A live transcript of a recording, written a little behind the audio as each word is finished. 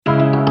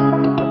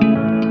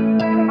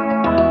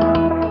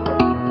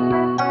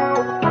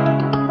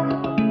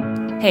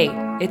Hey,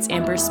 it's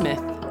Amber Smith.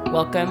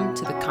 Welcome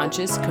to the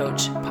Conscious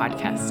Coach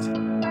Podcast.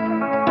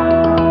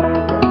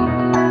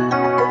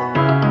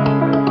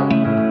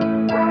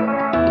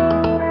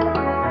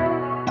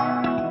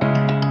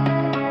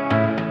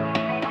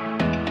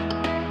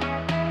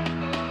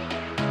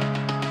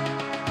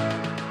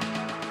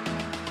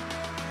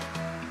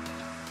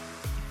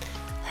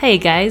 Hey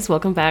guys,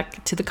 welcome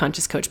back to the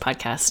Conscious Coach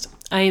Podcast.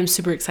 I am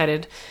super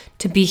excited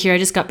to be here. I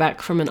just got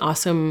back from an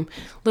awesome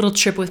little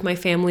trip with my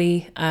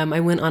family. I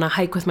went on a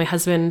hike with my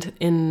husband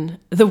in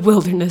the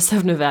wilderness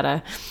of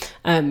Nevada.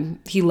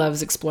 He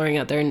loves exploring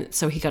out there, and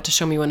so he got to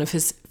show me one of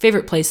his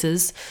favorite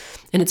places,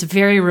 and it's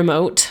very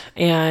remote,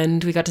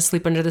 and we got to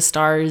sleep under the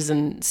stars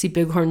and see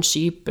bighorn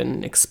sheep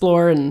and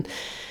explore and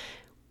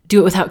do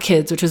it without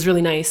kids, which was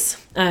really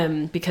nice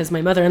because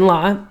my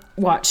mother-in-law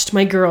watched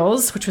my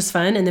girls, which was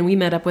fun, and then we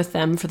met up with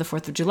them for the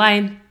 4th of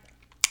July,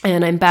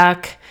 and I'm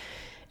back.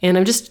 And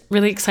I'm just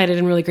really excited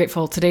and really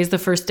grateful. Today's the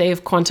first day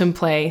of quantum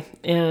play.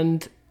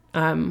 And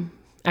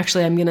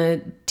actually, I'm going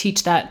to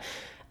teach that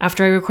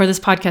after I record this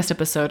podcast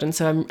episode. And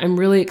so I'm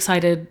really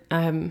excited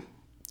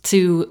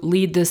to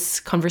lead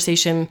this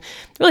conversation.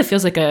 It really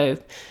feels like a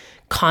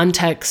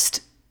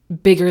context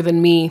bigger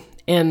than me.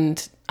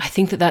 And I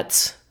think that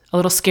that's a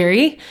little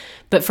scary.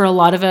 But for a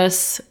lot of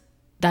us,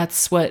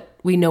 that's what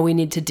we know we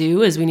need to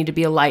do, is we need to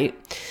be a light.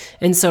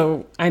 And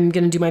so I'm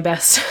going to do my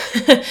best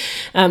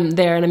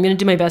there. And I'm going to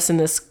do my best in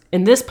this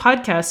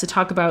podcast to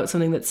talk about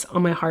something that's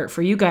on my heart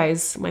for you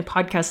guys, my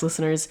podcast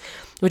listeners,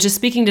 which is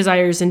speaking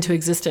desires into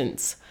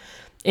existence.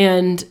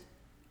 And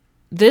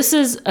this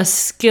is a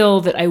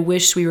skill that I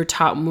wish we were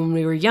taught when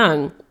we were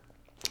young.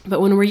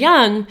 But when we're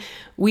young,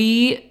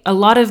 a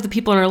lot of the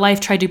people in our life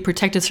try to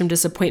protect us from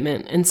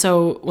disappointment. And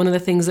so one of the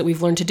things that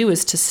we've learned to do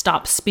is to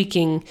stop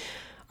speaking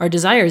our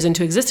desires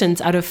into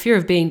existence out of fear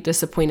of being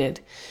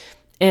disappointed.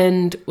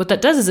 And what that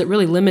does is it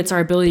really limits our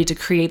ability to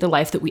create the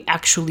life that we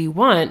actually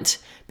want,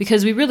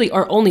 because we really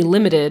are only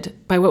limited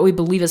by what we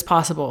believe is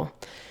possible.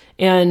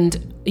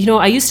 And,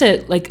 I used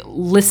to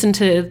listen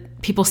to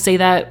people say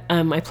that.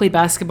 I played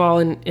basketball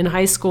in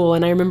high school,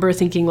 and I remember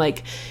thinking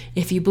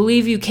if you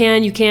believe you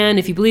can, you can.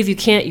 If you believe you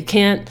can't, you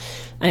can't.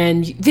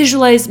 And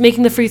visualize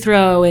making the free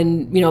throw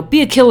and,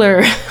 be a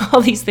killer,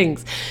 all these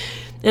things.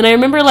 And I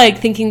remember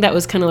thinking that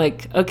was kind of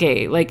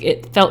okay,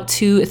 it felt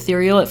too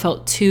ethereal. It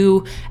felt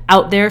too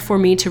out there for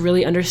me to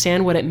really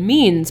understand what it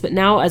means. But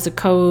now as a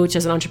coach,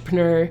 as an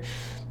entrepreneur,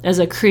 as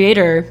a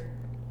creator,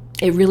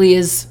 it really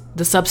is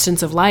the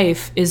substance of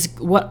life, is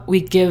what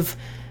we give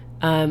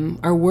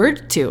our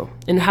word to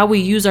and how we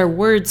use our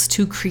words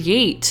to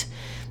create.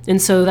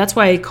 And so that's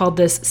why I called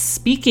this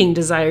speaking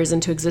desires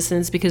into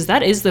existence, because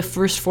that is the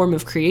first form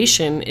of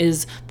creation,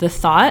 is the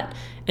thought,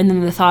 and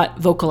then the thought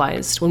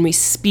vocalized when we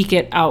speak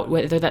it out,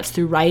 whether that's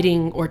through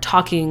writing or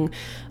talking,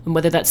 and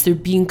whether that's through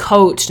being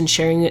coached and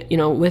sharing it,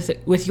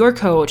 with your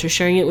coach, or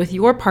sharing it with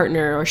your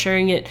partner, or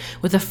sharing it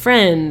with a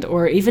friend,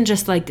 or even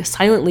just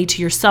silently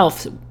to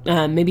yourself.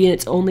 Maybe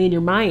it's only in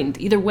your mind.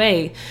 Either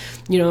way,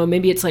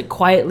 maybe it's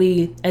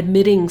quietly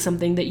admitting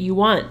something that you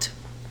want.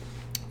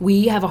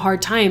 We have a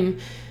hard time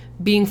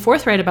being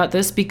forthright about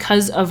this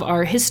because of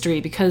our history,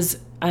 because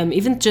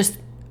even just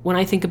when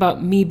I think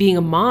about me being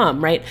a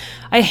mom, right?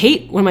 I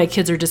hate when my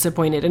kids are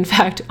disappointed. In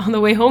fact, on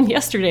the way home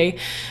yesterday,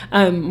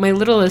 my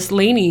littlest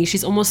Lainey,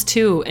 she's almost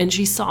 2, and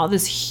she saw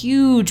this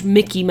huge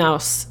Mickey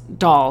Mouse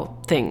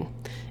doll thing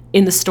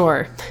in the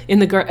store, in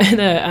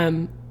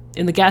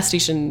the gas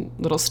station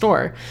little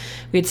store.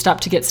 We had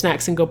stopped to get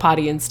snacks and go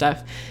potty and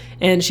stuff.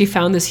 And she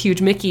found this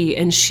huge Mickey,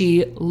 and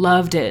she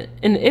loved it.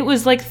 And it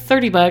was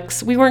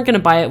 $30. We weren't going to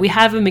buy it. We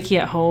have a Mickey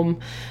at home.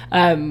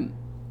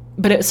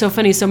 But it's so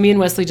funny. So me and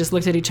Wesley just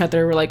looked at each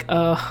other. We're like,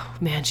 oh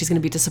man, she's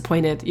going to be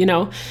disappointed,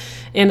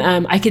 And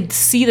I could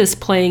see this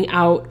playing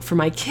out for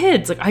my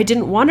kids. I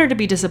didn't want her to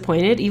be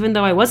disappointed, even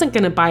though I wasn't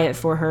going to buy it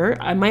for her.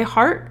 My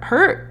heart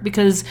hurt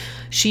because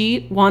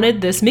she wanted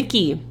this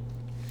Mickey.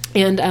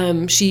 And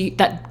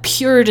that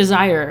pure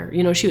desire,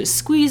 she was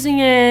squeezing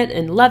it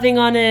and loving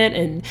on it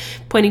and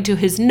pointing to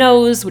his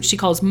nose, which she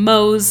calls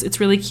Mose. It's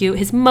really cute.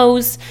 His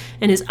Mose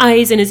and his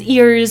eyes and his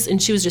ears.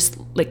 And she was just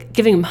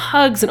giving him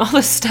hugs and all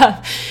this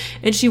stuff.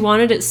 And she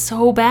wanted it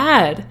so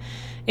bad.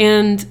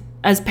 And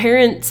as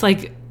parents,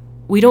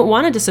 we don't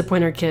want to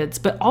disappoint our kids.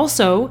 But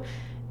also,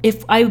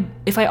 if I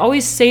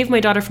always save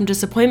my daughter from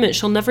disappointment,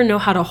 she'll never know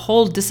how to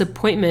hold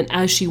disappointment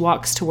as she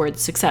walks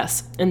towards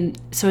success. And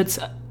so it's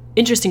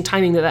interesting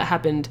timing that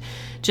happened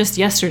just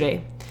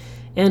yesterday.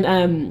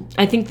 And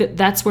I think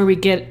that's where we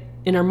get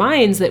in our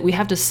minds that we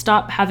have to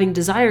stop having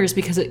desires,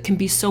 because it can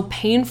be so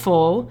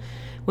painful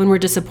when we're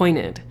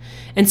disappointed.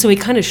 And so we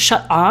kind of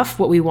shut off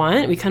what we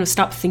want. We kind of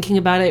stop thinking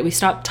about it. We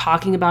stop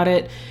talking about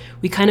it.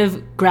 We kind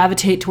of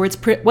gravitate towards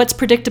what's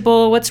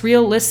predictable, what's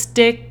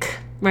realistic,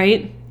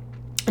 right?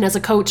 And as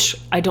a coach,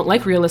 I don't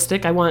like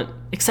realistic. I want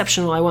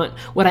exceptional. I want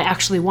what I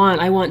actually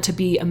want. I want to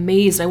be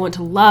amazed. I want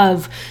to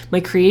love my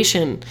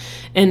creation.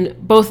 And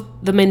both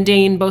the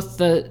mundane, both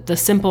the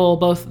simple,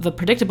 both the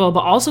predictable,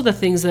 but also the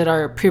things that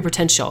are pure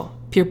potential,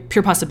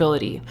 pure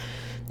possibility.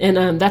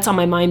 And that's on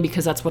my mind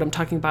because that's what I'm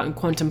talking about in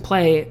Quantum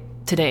Play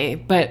today.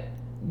 But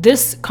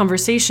this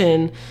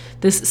conversation,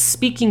 this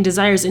speaking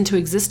desires into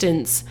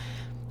existence,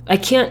 I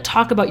can't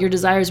talk about your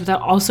desires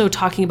without also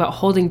talking about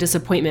holding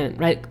disappointment,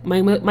 right?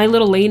 My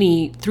little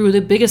Lainey threw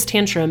the biggest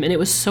tantrum, and it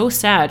was so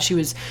sad. She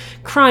was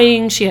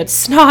crying. She had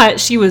snot.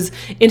 She was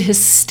in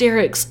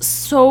hysterics,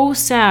 so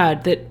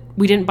sad that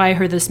we didn't buy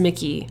her this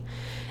Mickey.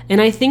 And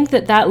I think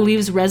that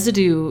leaves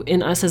residue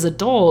in us as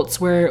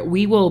adults where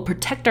we will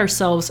protect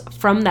ourselves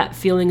from that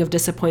feeling of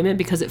disappointment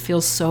because it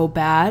feels so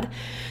bad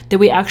that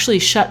we actually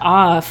shut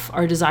off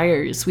our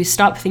desires. We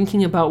stop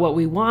thinking about what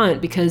we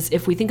want, because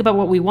if we think about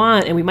what we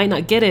want and we might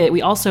not get it,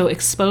 we also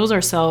expose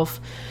ourselves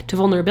to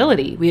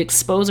vulnerability. We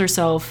expose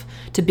ourselves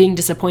to being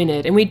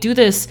disappointed. And we do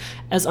this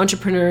as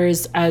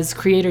entrepreneurs, as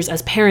creators,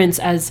 as parents,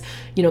 as,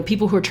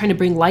 people who are trying to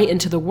bring light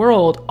into the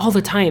world all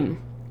the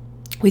time.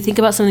 We think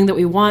about something that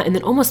we want, and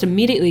then almost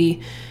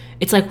immediately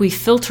it's like we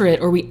filter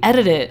it or we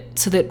edit it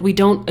so that we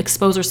don't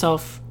expose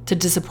ourselves to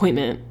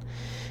disappointment.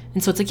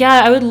 And so it's like,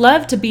 yeah, I would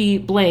love to be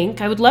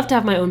blank. I would love to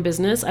have my own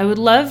business. I would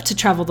love to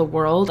travel the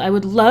world. I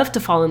would love to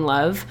fall in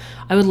love.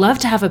 I would love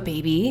to have a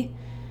baby.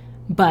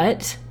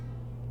 But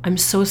I'm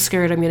so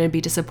scared I'm going to be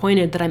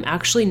disappointed that I'm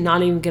actually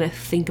not even going to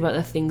think about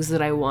the things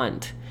that I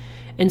want.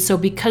 And so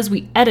because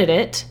we edit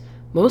it,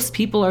 most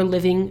people are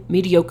living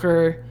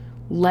mediocre,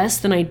 less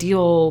than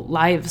ideal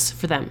lives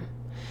for them.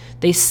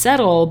 They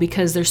settle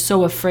because they're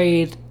so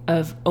afraid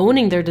of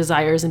owning their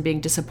desires and being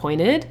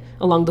disappointed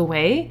along the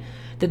way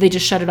that they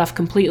just shut it off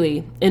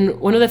completely. And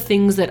one of the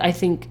things that I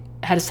think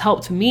has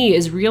helped me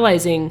is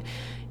realizing,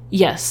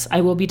 yes,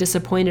 I will be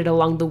disappointed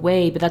along the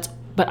way, but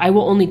I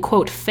will only,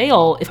 quote,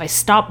 fail if I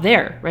stop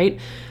there, right?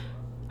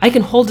 I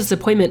can hold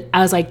disappointment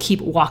as I keep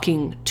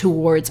walking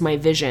towards my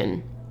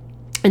vision.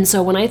 And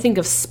so when I think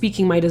of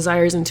speaking my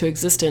desires into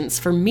existence,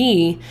 for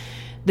me,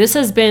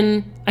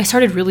 I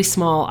started really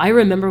small. I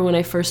remember when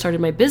I first started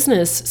my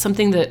business,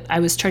 something that I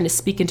was trying to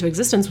speak into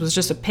existence was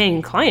just a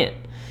paying client.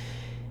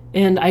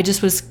 And I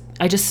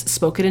just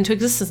spoke it into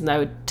existence. And I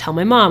would tell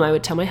my mom, I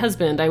would tell my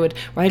husband, I would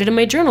write it in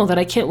my journal that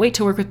I can't wait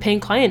to work with paying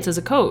clients as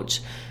a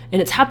coach.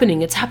 And it's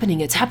happening.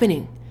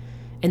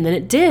 And then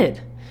it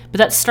did. But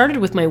that started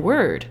with my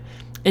word.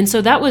 And so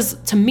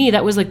to me,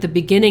 that was like the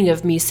beginning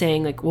of me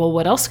saying, like, well,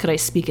 what else could I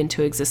speak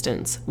into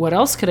existence? What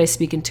else could I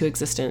speak into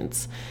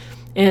existence?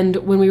 And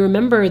when we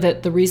remember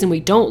that the reason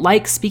we don't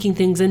like speaking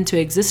things into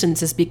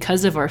existence is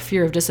because of our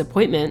fear of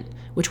disappointment,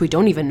 which we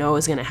don't even know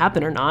is going to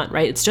happen or not,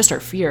 right? It's just our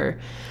fear.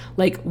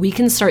 Like, we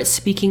can start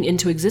speaking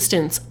into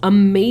existence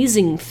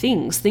amazing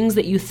things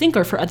that you think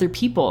are for other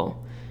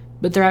people,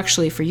 but they're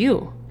actually for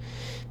you.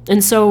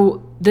 And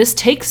so this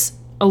takes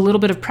a little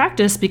bit of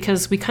practice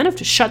because we kind of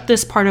shut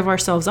this part of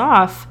ourselves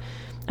off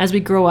as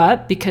we grow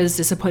up, because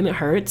disappointment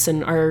hurts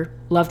and our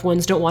loved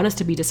ones don't want us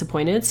to be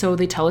disappointed. So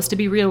they tell us to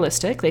be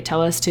realistic. They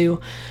tell us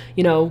to,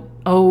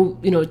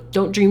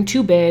 don't dream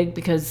too big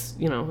because,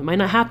 it might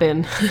not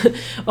happen.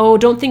 Oh,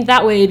 don't think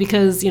that way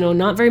because,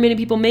 not very many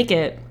people make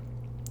it.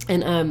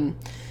 And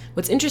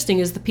what's interesting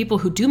is the people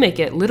who do make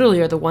it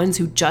literally are the ones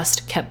who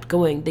just kept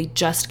going. They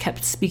just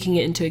kept speaking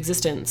it into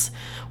existence.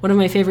 One of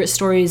my favorite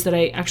stories that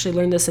I actually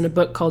learned this in a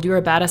book called You're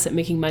a Badass at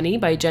Making Money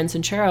by Jen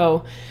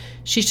Sincero.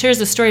 She shares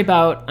a story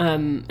about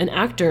an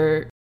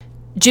actor,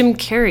 Jim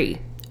Carrey.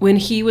 When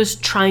he was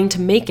trying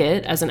to make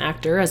it as an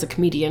actor, as a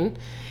comedian,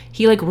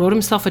 he wrote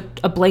himself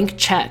a blank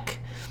check.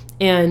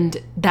 And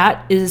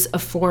that is a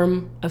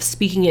form of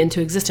speaking it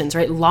into existence,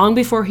 right? Long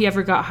before he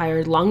ever got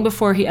hired, long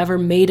before he ever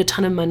made a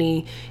ton of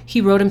money,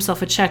 he wrote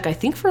himself a check, I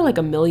think for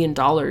 $1 million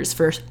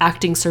for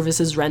acting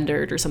services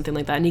rendered or something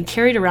like that. And he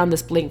carried around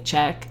this blank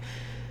check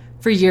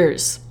for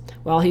years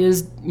while he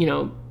was,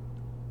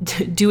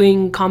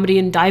 doing comedy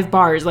in dive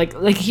bars.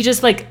 He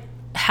just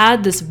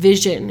had this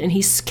vision, and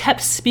he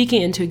kept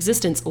speaking it into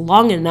existence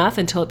long enough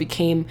until it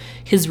became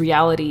his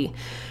reality.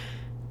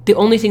 The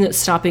only thing that's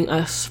stopping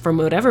us from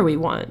whatever we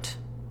want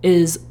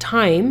is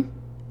time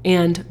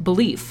and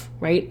belief,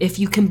 right? If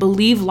you can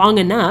believe long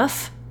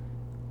enough,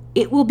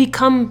 it will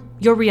become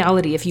your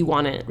reality if you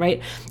want it,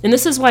 right? And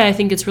this is why I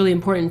think it's really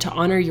important to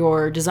honor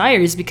your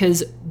desires,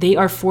 because they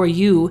are for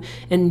you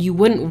and you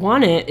wouldn't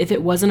want it if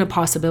it wasn't a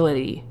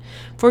possibility.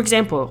 For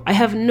example, I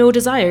have no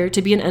desire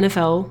to be an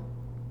NFL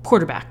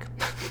quarterback.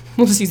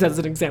 We'll just use that as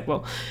an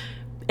example.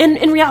 And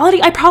in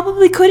reality, I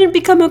probably couldn't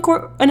become an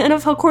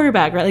NFL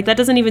quarterback, right? That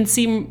doesn't even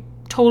seem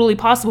totally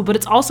possible, but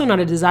it's also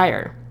not a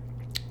desire.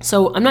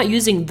 So I'm not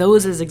using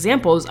those as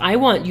examples. I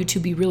want you to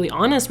be really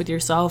honest with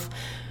yourself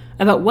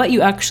about what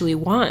you actually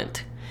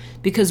want,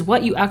 because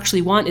what you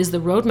actually want is the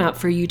roadmap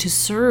for you to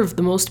serve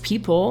the most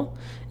people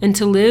and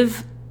to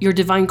live your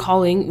divine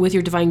calling with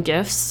your divine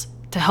gifts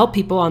to help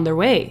people on their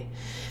way.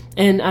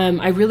 And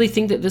I really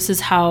think that this is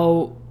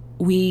how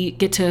we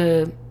get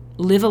to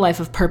live a life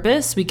of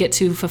purpose. We get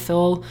to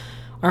fulfill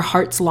our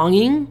heart's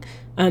longing.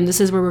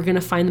 This is where we're going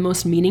to find the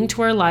most meaning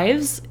to our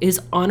lives,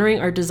 is honoring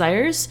our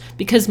desires,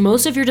 because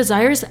most of your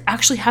desires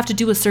actually have to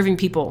do with serving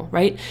people,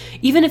 right?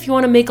 Even if you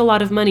want to make a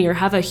lot of money or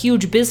have a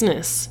huge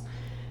business,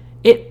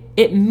 it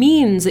it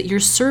means that you're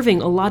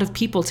serving a lot of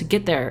people to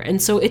get there.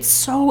 And so it's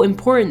so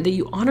important that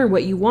you honor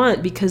what you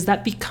want, because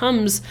that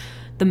becomes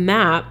the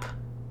map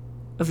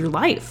of your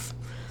life.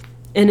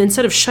 And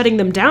instead of shutting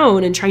them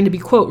down and trying to be,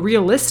 quote,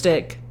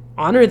 realistic,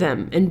 honor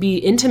them and be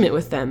intimate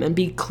with them and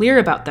be clear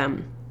about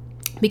them,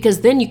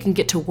 because then you can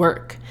get to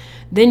work.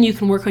 Then you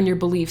can work on your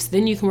beliefs.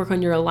 Then you can work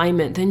on your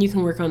alignment. Then you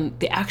can work on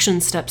the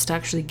action steps to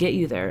actually get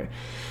you there.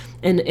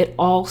 And it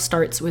all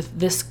starts with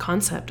this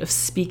concept of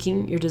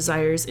speaking your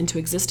desires into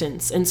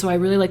existence. And so I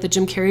really like the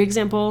Jim Carrey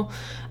example.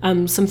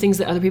 Some things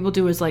that other people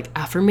do is like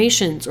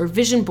affirmations or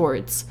vision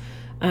boards,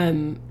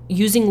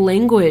 using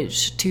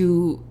language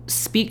to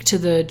speak to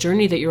the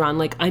journey that you're on.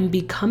 Like, I'm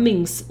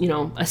becoming, a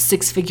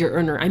 6-figure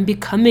earner. I'm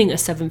becoming a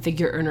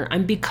 7-figure earner.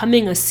 I'm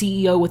becoming a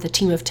CEO with a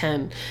team of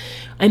 10.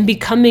 I'm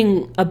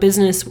becoming a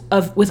business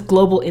with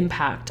global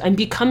impact. I'm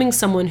becoming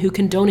someone who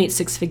can donate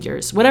 6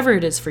 figures, whatever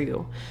it is for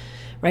you,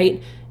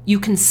 right? You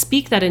can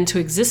speak that into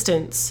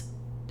existence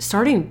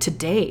starting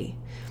today.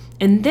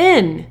 And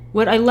then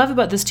what I love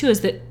about this too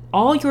is that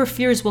all your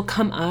fears will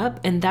come up,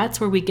 and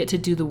that's where we get to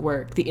do the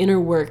work, the inner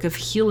work of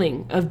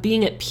healing, of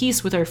being at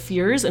peace with our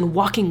fears and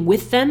walking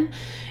with them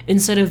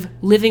instead of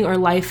living our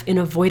life in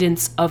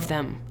avoidance of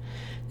them.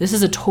 This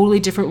is a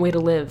totally different way to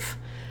live.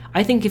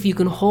 I think if you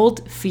can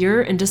hold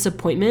fear and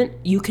disappointment,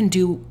 you can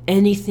do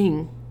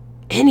anything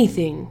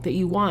that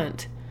you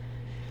want.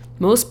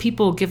 Most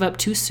people give up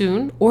too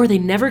soon, or they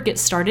never get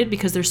started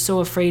because they're so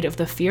afraid of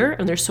the fear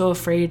and they're so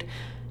afraid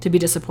to be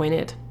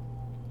disappointed.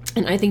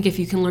 And I think if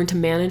you can learn to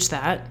manage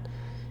that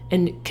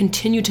and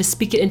continue to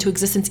speak it into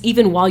existence,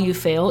 even while you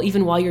fail,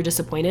 even while you're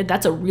disappointed,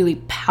 that's a really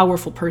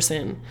powerful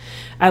person.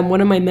 One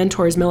of my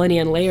mentors, Melanie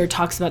Ann Layer,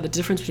 talks about the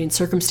difference between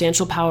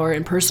circumstantial power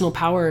and personal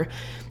power.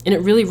 And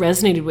it really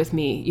resonated with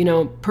me.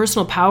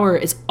 Personal power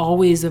is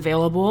always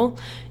available.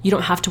 You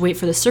don't have to wait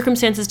for the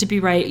circumstances to be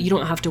right. You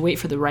don't have to wait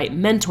for the right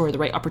mentor, the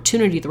right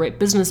opportunity, the right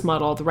business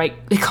model, the right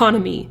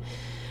economy.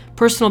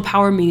 Personal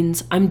power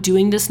means I'm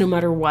doing this no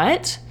matter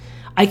what.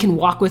 I can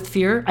walk with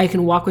fear. I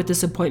can walk with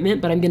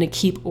disappointment, but I'm going to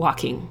keep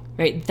walking,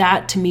 right?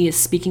 That to me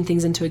is speaking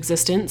things into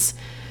existence,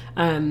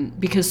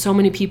 because so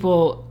many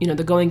people,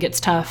 the going gets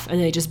tough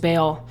and they just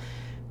bail.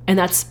 And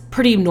that's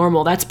pretty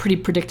normal. That's pretty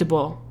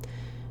predictable.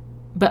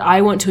 But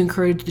I want to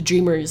encourage the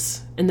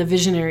dreamers and the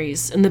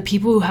visionaries and the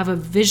people who have a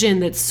vision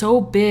that's so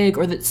big,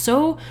 or that's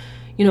so,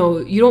 you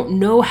don't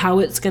know how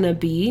it's going to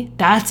be.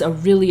 That's a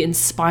really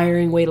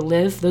inspiring way to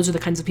live. Those are the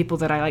kinds of people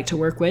that I like to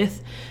work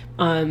with,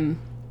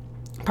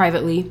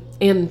 privately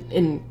and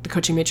in the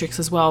coaching matrix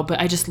as well. But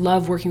I just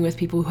love working with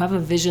people who have a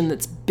vision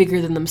that's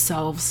bigger than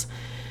themselves,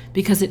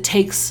 because it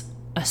takes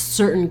a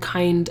certain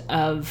kind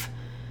of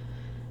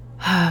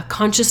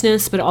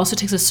consciousness, but it also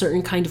takes a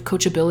certain kind of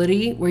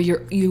coachability where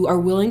you are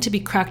willing to be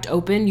cracked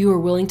open, you are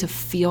willing to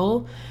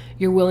feel,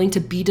 you're willing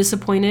to be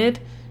disappointed,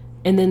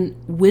 and then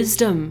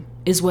wisdom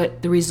is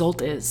what the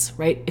result is,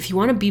 right? If you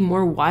want to be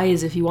more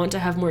wise, if you want to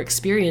have more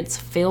experience,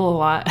 fail a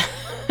lot,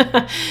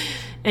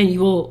 and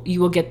you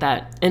will get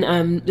that.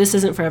 And this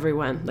isn't for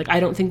everyone. Like, I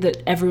don't think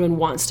that everyone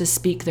wants to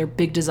speak their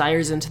big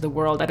desires into the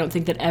world. I don't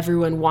think that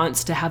everyone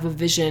wants to have a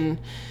vision.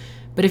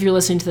 But if you're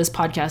listening to this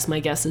podcast, my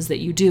guess is that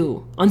you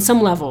do on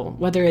some level,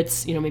 whether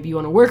it's, maybe you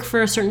want to work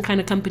for a certain kind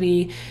of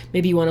company,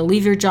 maybe you want to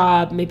leave your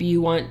job, maybe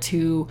you want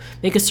to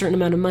make a certain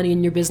amount of money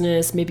in your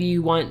business, maybe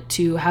you want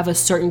to have a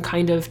certain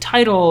kind of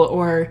title,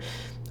 or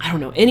I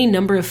don't know, any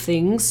number of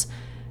things.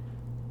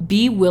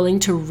 Be willing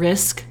to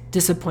risk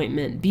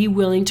disappointment, be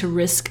willing to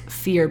risk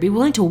fear, be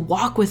willing to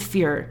walk with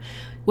fear.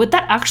 What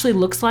that actually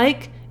looks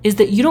like is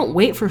that you don't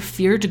wait for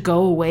fear to go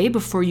away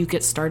before you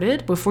get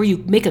started, before you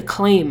make a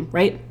claim,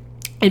 right?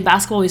 In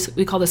basketball,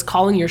 we call this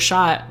calling your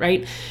shot,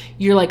 right?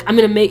 You're like, I'm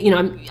going to make,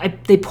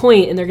 they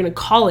point and they're going to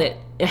call it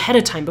ahead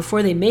of time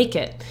before they make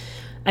it.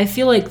 I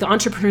feel like the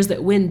entrepreneurs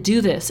that win do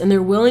this, and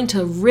they're willing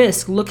to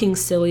risk looking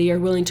silly, or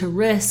willing to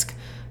risk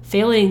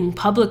failing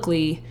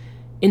publicly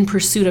in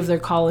pursuit of their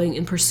calling,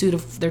 in pursuit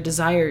of their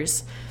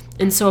desires.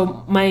 And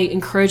so my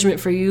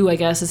encouragement for you, I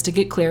guess, is to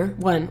get clear.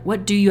 1,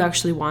 what do you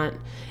actually want?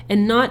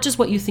 And not just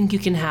what you think you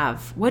can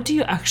have. What do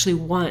you actually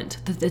want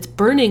that's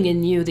burning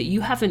in you that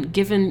you haven't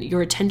given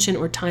your attention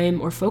or time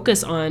or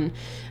focus on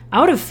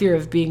out of fear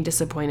of being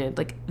disappointed?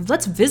 Like,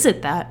 let's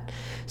visit that.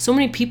 So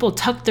many people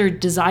tuck their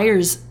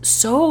desires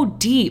so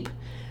deep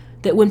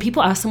that when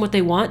people ask them what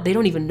they want, they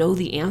don't even know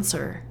the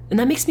answer. And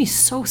that makes me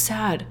so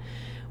sad.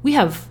 We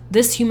have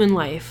this human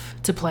life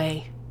to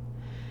play.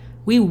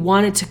 We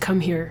wanted to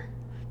come here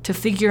to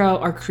figure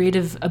out our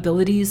creative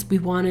abilities. We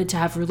wanted to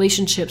have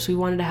relationships. We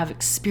wanted to have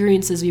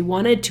experiences. We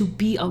wanted to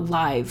be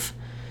alive.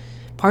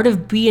 Part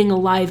of being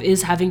alive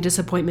is having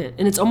disappointment.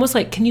 And it's almost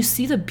like, can you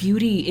see the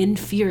beauty in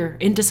fear,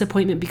 in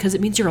disappointment? Because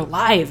it means you're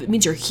alive. It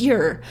means you're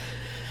here.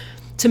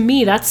 To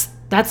me, that's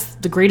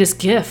the greatest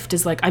gift,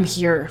 is like, I'm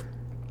here.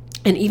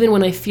 And even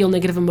when I feel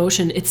negative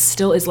emotion, it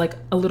still is like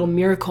a little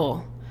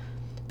miracle,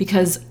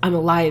 because I'm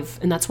alive.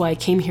 And that's why I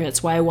came here.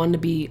 That's why I wanted to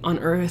be on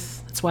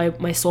earth. That's why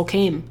my soul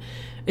came,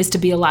 is to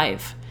be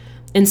alive.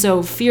 And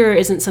so fear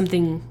isn't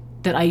something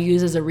that I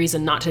use as a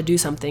reason not to do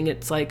something.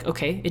 It's like,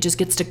 okay, it just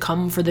gets to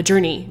come for the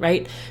journey,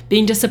 right?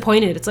 Being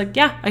disappointed, it's like,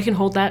 yeah, I can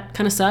hold that,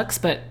 kind of sucks,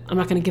 but I'm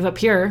not going to give up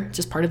here. It's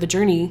just part of the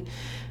journey.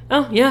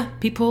 Oh yeah,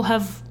 people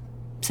have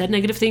said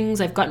negative things.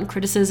 I've gotten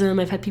criticism.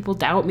 I've had people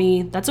doubt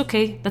me. That's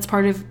okay. That's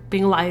part of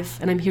being alive,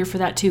 and I'm here for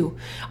that too.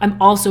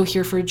 I'm also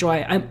here for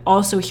joy. I'm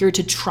also here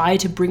to try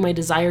to bring my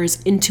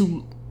desires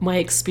into my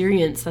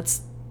experience.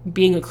 That's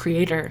being a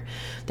creator.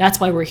 That's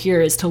why we're here,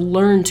 is to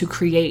learn to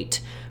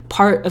create.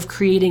 Part of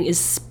creating is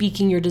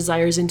speaking your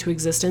desires into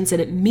existence,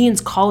 and it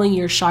means calling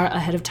your shot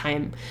ahead of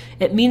time.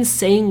 It means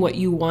saying what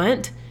you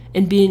want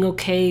and being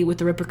okay with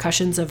the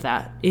repercussions of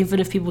that. Even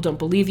if people don't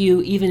believe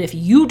you, even if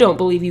you don't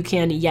believe you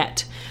can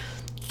yet,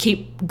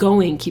 keep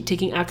going, keep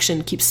taking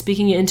action, keep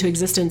speaking it into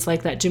existence,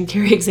 like that Jim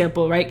Carrey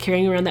example, right?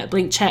 Carrying around that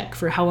blank check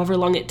for however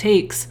long it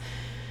takes,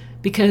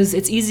 because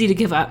it's easy to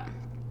give up.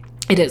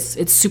 It is.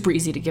 It's super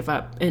easy to give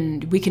up,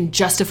 and we can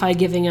justify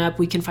giving up.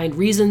 We can find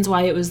reasons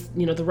why it was,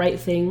 the right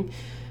thing.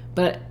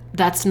 But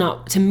that's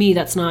not, to me,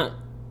 that's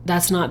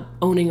not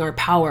owning our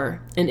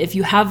power. And if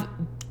you have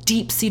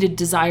deep-seated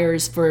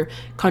desires for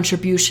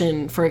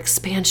contribution, for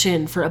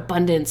expansion, for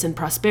abundance and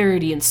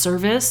prosperity and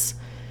service,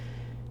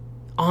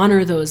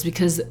 honor those,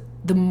 because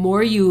the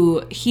more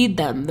you heed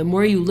them, the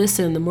more you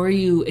listen, the more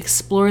you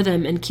explore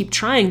them and keep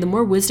trying, the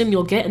more wisdom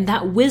you'll get. And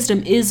that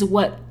wisdom is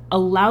what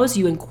allows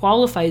you and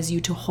qualifies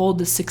you to hold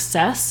the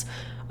success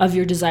of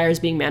your desires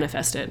being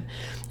manifested.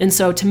 And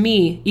so to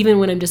me, even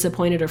when I'm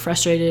disappointed or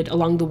frustrated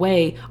along the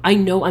way, I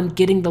know I'm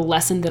getting the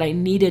lesson that I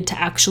needed to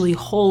actually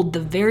hold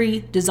the very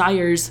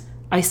desires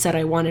I said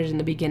I wanted in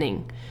the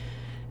beginning.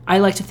 I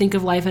like to think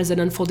of life as an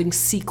unfolding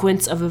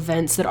sequence of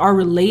events that are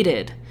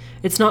related.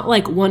 It's not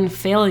like one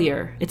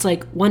failure. It's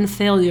like one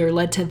failure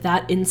led to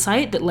that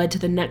insight that led to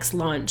the next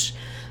launch.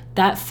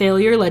 That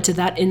failure led to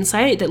that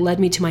insight that led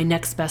me to my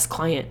next best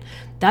client.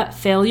 That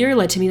failure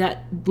led to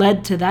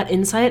that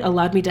insight,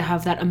 allowed me to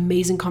have that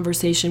amazing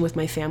conversation with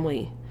my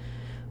family,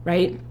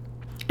 right?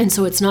 And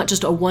so it's not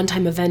just a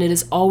one-time event. It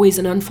is always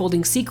an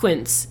unfolding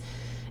sequence.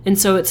 And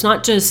so it's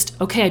not just,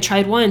 okay, I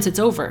tried once, it's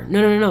over.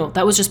 No.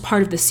 That was just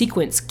part of the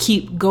sequence.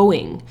 Keep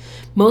going.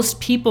 Most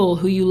people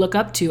who you look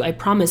up to, I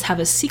promise, have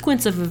a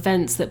sequence of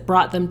events that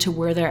brought them to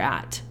where they're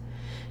at.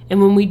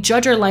 And when we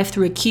judge our life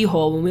through a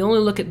keyhole, when we only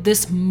look at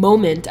this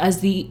moment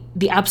as the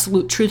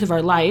absolute truth of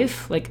our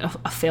life, like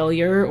a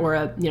failure,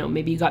 or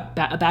maybe you got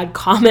a bad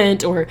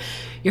comment, or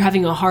you're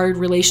having a hard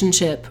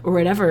relationship or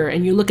whatever,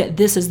 and you look at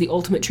this as the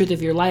ultimate truth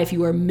of your life,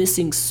 you are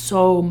missing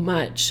so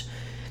much.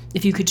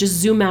 If you could just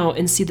zoom out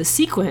and see the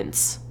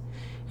sequence,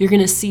 you're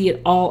going to see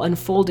it all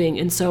unfolding.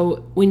 And so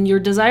when your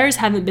desires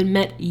haven't been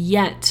met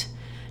yet,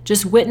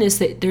 just witness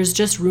that there's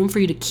just room for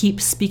you to keep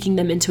speaking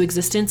them into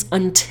existence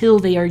until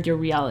they are your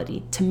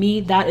reality. To me,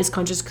 that is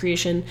conscious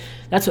creation.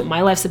 That's what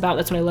my life's about.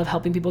 That's what I love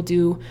helping people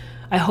do.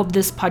 I hope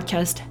this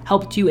podcast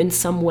helped you in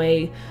some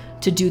way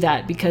to do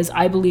that, because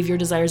I believe your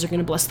desires are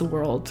going to bless the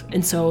world.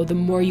 And so the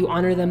more you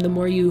honor them, the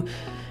more you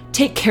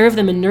take care of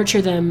them and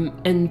nurture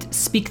them and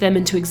speak them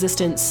into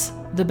existence,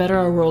 the better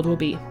our world will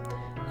be.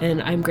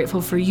 And I'm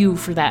grateful for you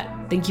for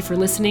that. Thank you for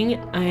listening,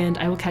 and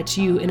I will catch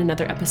you in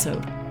another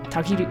episode.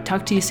 Talk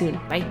to you soon.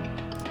 Bye.